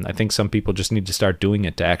exercise, and I think some people just need to start doing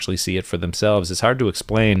it to actually see it for themselves. It's hard to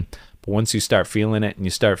explain, but once you start feeling it and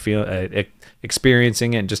you start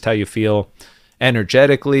experiencing it and just how you feel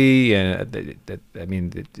energetically,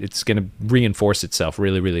 it's going to reinforce itself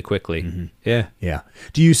really, really quickly. Yeah.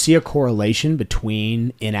 Do you see a correlation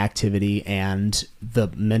between inactivity and the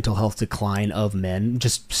mental health decline of men?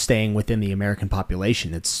 Just staying within the American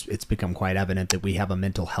population, it's become quite evident that we have a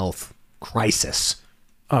mental health crisis.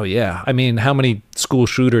 Oh, yeah. I mean, how many school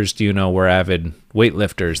shooters do you know were avid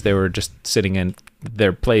weightlifters? They were just sitting in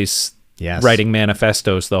their place writing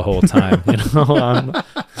manifestos the whole time.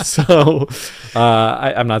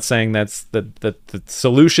 I'm not saying that's the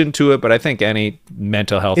solution to it, but I think any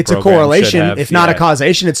mental health it's a program correlation, should have, if not a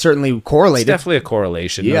causation. It's certainly correlated. It's definitely a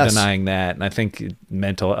correlation. No Yes. denying that. And I think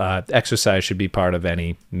mental exercise should be part of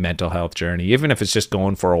any mental health journey, even if it's just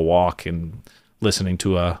going for a walk and listening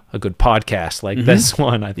to a good podcast like this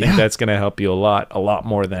one. I think that's going to help you a lot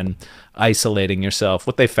more than isolating yourself.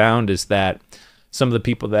 What they found is that some of the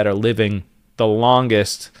people that are living the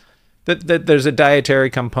longest, that there's a dietary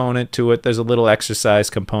component to it, there's a little exercise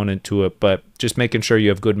component to it, but just making sure you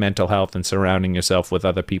have good mental health and surrounding yourself with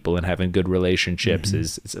other people and having good relationships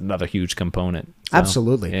is another huge component. So,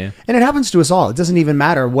 absolutely. yeah. And it happens to us all. It doesn't even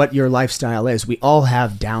matter what your lifestyle is. We all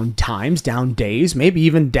have down times, down days, maybe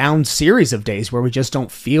even down series of days where we just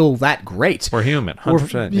don't feel that great. We're human,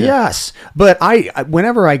 100%. Yes. But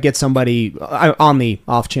whenever I get somebody, on the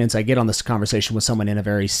off chance I get on this conversation with someone in a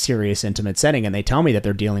very serious, intimate setting, and they tell me that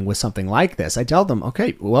they're dealing with something like this, I tell them,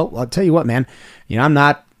 okay, well, I'll tell you what, man, I'm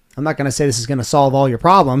not going to say this is going to solve all your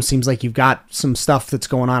problems. Seems like you've got some stuff that's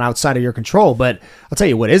going on outside of your control, but I'll tell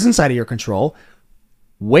you what is inside of your control.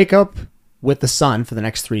 Wake up with the sun for the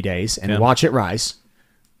next 3 days and watch it rise.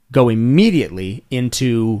 Go immediately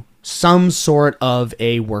into some sort of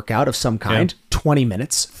a workout of some kind, 20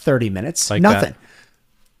 minutes, 30 minutes, like nothing.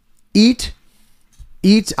 Eat.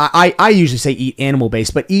 I usually say eat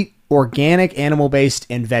animal-based, but eat organic, animal-based,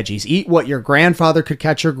 and veggies. Eat what your grandfather could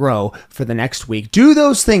catch or grow for the next week. Do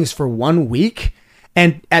those things for 1 week,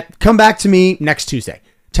 and come back to me next Tuesday.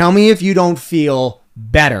 Tell me if you don't feel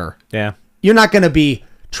better. Yeah. You're not going to be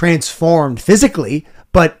transformed physically,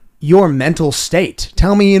 but your mental state.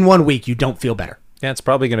 Tell me in 1 week you don't feel better. Yeah, it's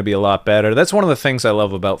probably going to be a lot better. That's one of the things I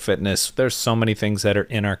love about fitness. There's so many things that are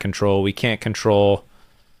in our control. We can't control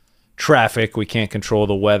traffic. We can't control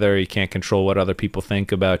the weather. You can't control what other people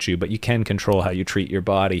think about you, but you can control how you treat your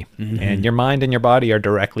body. And your mind and your body are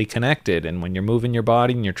directly connected. And when you're moving your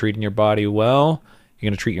body and you're treating your body well, you're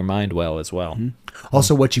going to treat your mind well as well.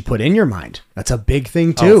 Also, what you put in your mind. That's a big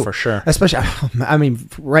thing, too. Oh, for sure. Especially, I mean,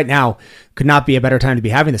 right now could not be a better time to be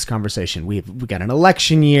having this conversation. We've got an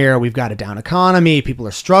election year. We've got a down economy. People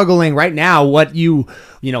are struggling. Right now,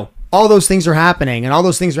 all those things are happening, and all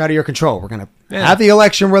those things are out of your control. We're going to have the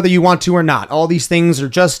election whether you want to or not. All these things are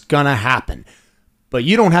just going to happen. But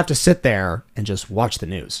you don't have to sit there and just watch the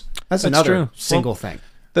news. That's another single thing.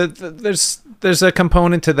 There's a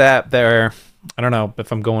component to that there. I don't know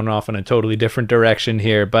if I'm going off in a totally different direction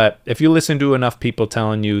here, but if you listen to enough people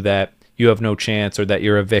telling you that you have no chance or that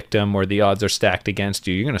you're a victim or the odds are stacked against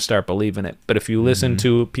you, you're going to start believing it. But if you listen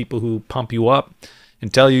to people who pump you up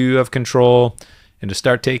and tell you have control and to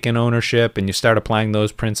start taking ownership and you start applying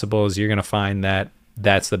those principles, you're going to find that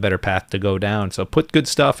that's the better path to go down. So put good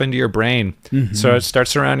stuff into your brain. So start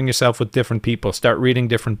surrounding yourself with different people. Start reading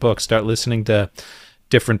different books. Start listening to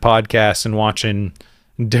different podcasts and watching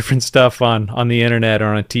different stuff on the internet or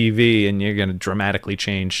on TV, and you're going to dramatically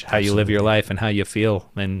change how you live your life and how you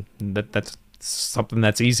feel. And that's something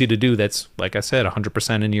that's easy to do. That's, like I said,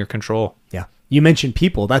 100% in your control. Yeah. You mentioned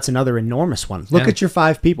people. That's another enormous one. Look at your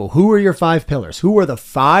 5 people. Who are your 5 pillars? Who are the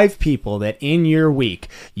 5 people that in your week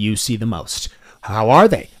you see the most? How are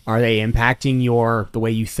they? Are they impacting the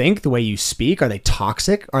way you think, the way you speak? Are they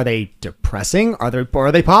toxic? Are they depressing? Are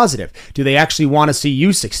they positive? Do they actually want to see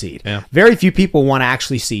you succeed? Yeah. Very few people want to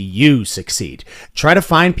actually see you succeed. Try to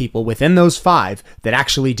find people within those 5 that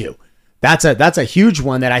actually do. That's a huge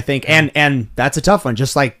one that I think, and that's a tough one.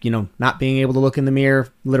 Just like, not being able to look in the mirror,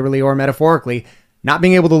 literally or metaphorically, not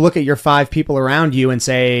being able to look at your 5 people around you and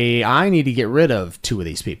say, I need to get rid of 2 of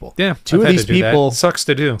these people. Yeah, two I've of had these to do that. people Sucks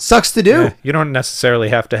to do. Sucks to do. Yeah, you don't necessarily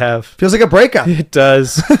have to have. Feels like a breakup. It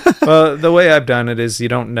does. Well, the way I've done it is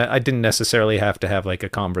I didn't necessarily have to have like a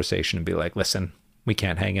conversation and be like, listen, we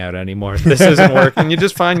can't hang out anymore. This isn't working. You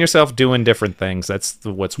just find yourself doing different things. That's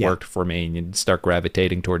what's worked for me. And you start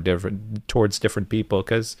gravitating towards different people.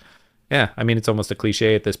 Because, it's almost a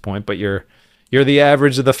cliche at this point, but you're the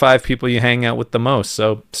average of the 5 people you hang out with the most.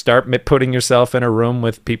 So start putting yourself in a room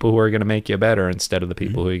with people who are going to make you better instead of the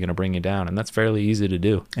people who are going to bring you down. And that's fairly easy to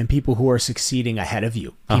do. And people who are succeeding ahead of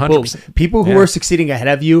you. 100%. People who are succeeding ahead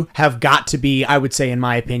of you have got to be, I would say, in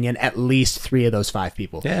my opinion, at least 3 of those 5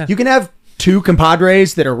 people. Yeah. You can have 2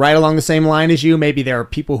 compadres that are right along the same line as you. Maybe there are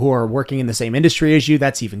people who are working in the same industry as you.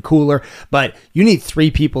 That's even cooler. But you need 3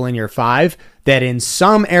 people in your 5 that in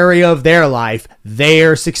some area of their life,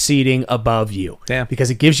 they're succeeding above you. Yeah. Because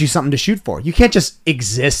it gives you something to shoot for. You can't just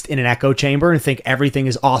exist in an echo chamber and think everything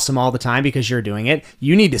is awesome all the time because you're doing it.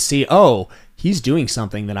 You need to see, oh, he's doing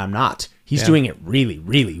something that I'm not. He's doing it really,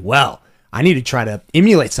 really well. I need to try to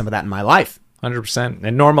emulate some of that in my life. 100%.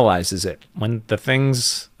 It normalizes it. When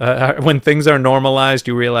things are normalized,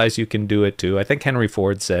 you realize you can do it too. I think Henry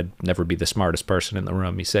Ford said, never be the smartest person in the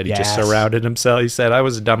room. He said he just surrounded himself. He said, I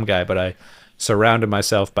was a dumb guy, but I surrounded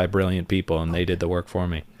myself by brilliant people and they did the work for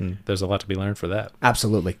me. And there's a lot to be learned for that.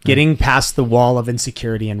 Absolutely. Getting past the wall of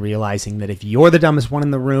insecurity and realizing that if you're the dumbest one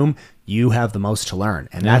in the room, you have the most to learn.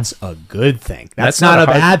 And that's a good thing. That's not a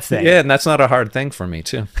bad thing. Yeah, and that's not a hard thing for me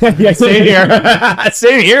too. Yeah, same here.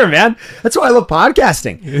 Same here, man. That's why I love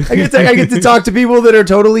podcasting. I get to talk to people that are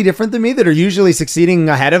totally different than me, that are usually succeeding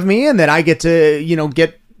ahead of me, and that I get to,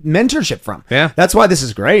 get mentorship from. Yeah. That's why this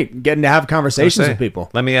is great, getting to have conversations with people.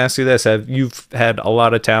 Let me ask you this. You've had a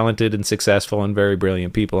lot of talented and successful and very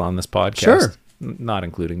brilliant people on this podcast. Sure. Not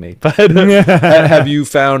including me, but have you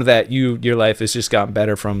found that your life has just gotten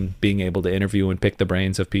better from being able to interview and pick the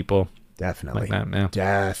brains of people? Definitely. Like that, yeah.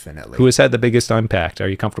 Definitely. Who has had the biggest impact? Are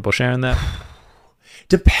you comfortable sharing that?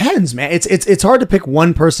 Depends, man. It's hard to pick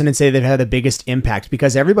one person and say they've had the biggest impact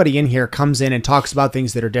because everybody in here comes in and talks about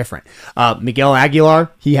things that are different. Miguel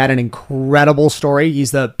Aguilar, he had an incredible story.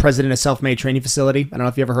 He's the president of Self-Made Training Facility. I don't know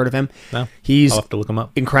if you ever heard of him. No, He's I'll have to look him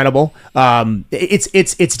up. Incredible.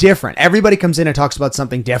 It's different. Everybody comes in and talks about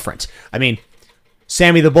something different. I mean,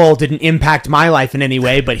 Sammy the Bull didn't impact my life in any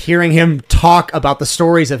way, but hearing him talk about the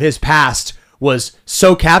stories of his past was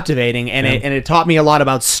so captivating, and it taught me a lot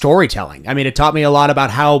about storytelling. I mean, it taught me a lot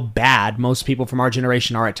about how bad most people from our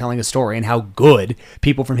generation are at telling a story and how good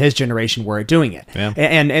people from his generation were at doing it. Yeah.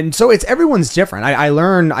 And so everyone's different.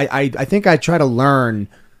 I think I try to learn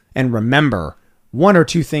and remember 1 or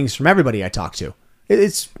 2 things from everybody I talk to.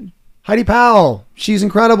 It's Heidi Powell. She's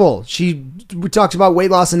incredible. We talked about weight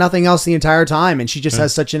loss and nothing else the entire time. And she just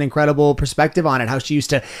has such an incredible perspective on it. How she used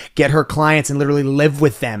to get her clients and literally live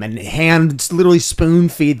with them and literally spoon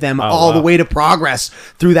feed them the way to progress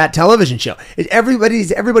through that television show.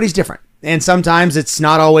 Everybody's different. And sometimes it's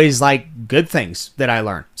not always like good things that I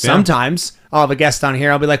learn. Sometimes I'll have a guest on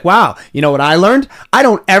here. I'll be like, wow, you know what I learned? I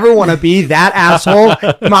don't ever want to be that asshole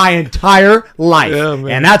my entire life. Yeah,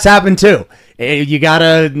 and that's happened too. You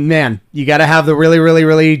gotta have the really, really,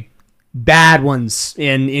 really bad ones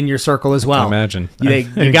in your circle as well. Imagine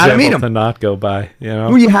you gotta meet them to not go by.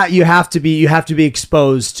 Well, you have to be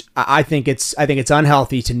exposed. I think it's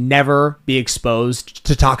unhealthy to never be exposed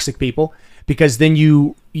to toxic people, because then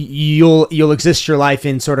you'll exist your life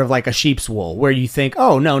in sort of like a sheep's wool, where you think,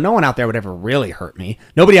 oh no one out there would ever really hurt me.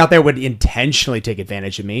 Nobody out there would intentionally take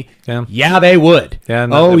advantage of me. Yeah, they would.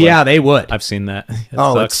 They would. I've seen that.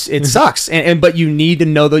 It sucks. But you need to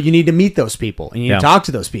know you need to meet those people, and you need to talk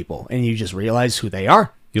to those people, and you just realize who they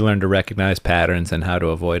are. You learn to recognize patterns and how to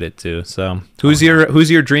avoid it too. So who's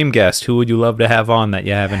your dream guest? Who would you love to have on that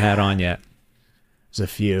you haven't had on yet? There's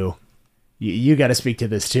a few. You got to speak to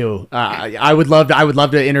this too. I would love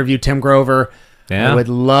to interview Tim Grover. Yeah, I would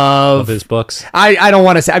love his books. I don't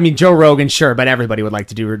want to say. I mean, Joe Rogan, sure, but everybody would like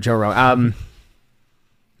to do Joe Rogan.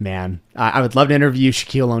 Man, I would love to interview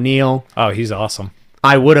Shaquille O'Neal. Oh, he's awesome.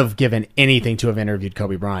 I would have given anything to have interviewed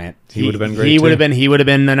Kobe Bryant. He would have been great. He would have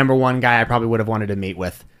been the number one guy I probably would have wanted to meet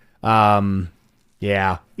with.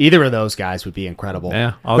 Yeah, either of those guys would be incredible.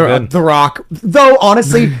 Yeah, all the, good. The Rock, though,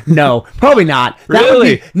 honestly, no, probably not. That would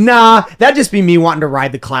Really? be, nah, that'd just be me wanting to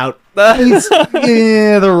ride the clout.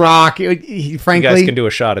 The Rock, frankly, You guys can do a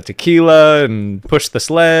shot of tequila and push the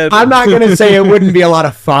sled. I'm not gonna say it wouldn't be a lot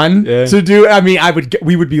of fun Yeah. to do. I mean,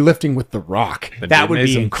 we would be lifting with The Rock. That'd That be would be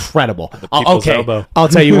amazing. incredible. people's elbow. I'll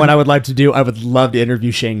tell you what I would like to do. I would love to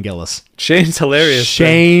interview Shane Gillis. Shane's hilarious.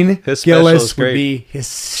 Shane His special is Gillis would great. be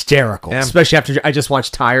hysterical, Yeah. especially after I just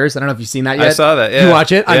watched Tires. I don't know if you've seen that yet. I saw that, You yeah.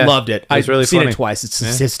 watch it? I Yeah. loved it. It's I've really seen funny. it twice. It's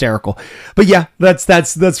hysterical. But yeah, that's kind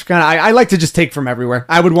of. I like to just take from everywhere.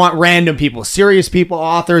 I would want random people, serious people,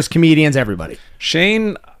 authors, comedians, everybody.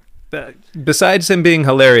 Shane, besides him being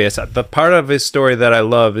hilarious, the part of his story that I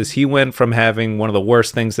love is he went from having one of the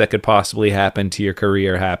worst things that could possibly happen to your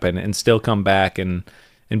career happen and still come back and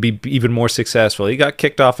be even more successful. He got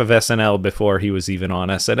kicked off of SNL before he was even on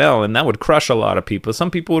SNL, and that would crush a lot of people. Some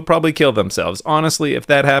people would probably kill themselves. Honestly, if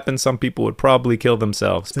that happened, some people would probably kill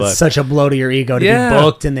themselves. But It's such a blow to your ego to Yeah. be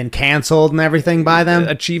booked and then canceled and everything by them.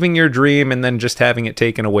 achieving your dream and then just having it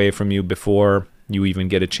taken away from you before you even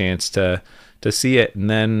get a chance to see it, and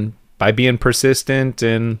then by being persistent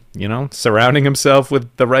and surrounding himself with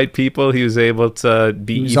the right people, he was able to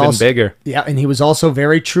be even bigger. Yeah, and he was also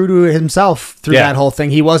very true to himself through Yeah. that whole thing.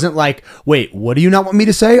 He wasn't like, "Wait, what do you not want me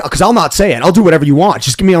to say? Because I'll not say it. I'll do whatever you want.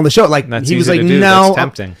 Just get me on the show." Like That's he was easy like, to do. "No." That's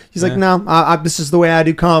tempting. He's like, "No, this is the way I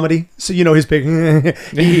do comedy." So his big.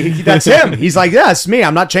 That's him. He's like, "Yeah, it's me.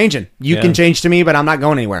 I'm not changing. You Yeah. can change to me, but I'm not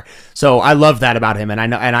going anywhere." So I love that about him, and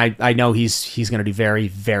I know he's going to do very,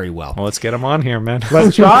 very well. Well, let's get him on here, man.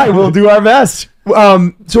 Let's try. We'll do our best.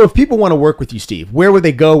 So if people want to work with you, Steve, where would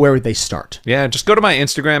they go? Where would they start? Yeah, just go to my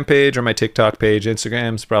Instagram page or my TikTok page.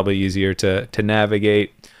 Instagram's probably easier to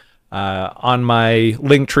navigate. On my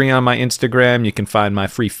link tree on my Instagram, you can find my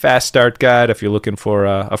free fast start guide. If you're looking for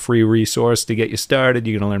a free resource to get you started,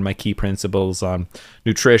 you're going to learn my key principles on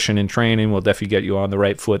nutrition and training. We'll definitely get you on the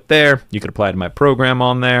right foot there. You can apply to my program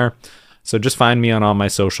on there. So just find me on all my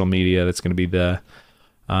social media. That's going to be the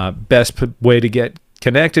best way to get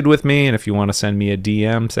connected with me. And if you want to send me a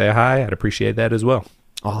DM, say hi, I'd appreciate that as well.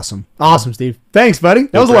 Awesome, Steve. Thanks, buddy.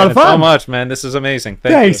 That was a lot of Brandon, fun. so much, man. This is amazing.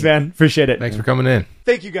 Thanks, you. man. Appreciate it. Thanks for coming in.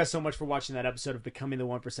 Thank you guys so much for watching that episode of Becoming the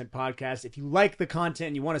 1% Podcast. If you like the content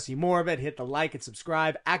and you want to see more of it, hit the like and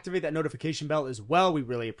subscribe. Activate that notification bell as well. We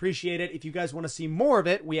really appreciate it. If you guys want to see more of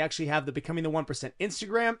it, we actually have the Becoming the 1%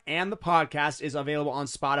 Instagram, and the podcast is available on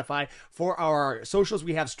Spotify. For our socials,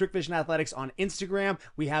 we have Strict Vision Athletics on Instagram,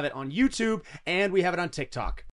 we have it on YouTube, and we have it on TikTok.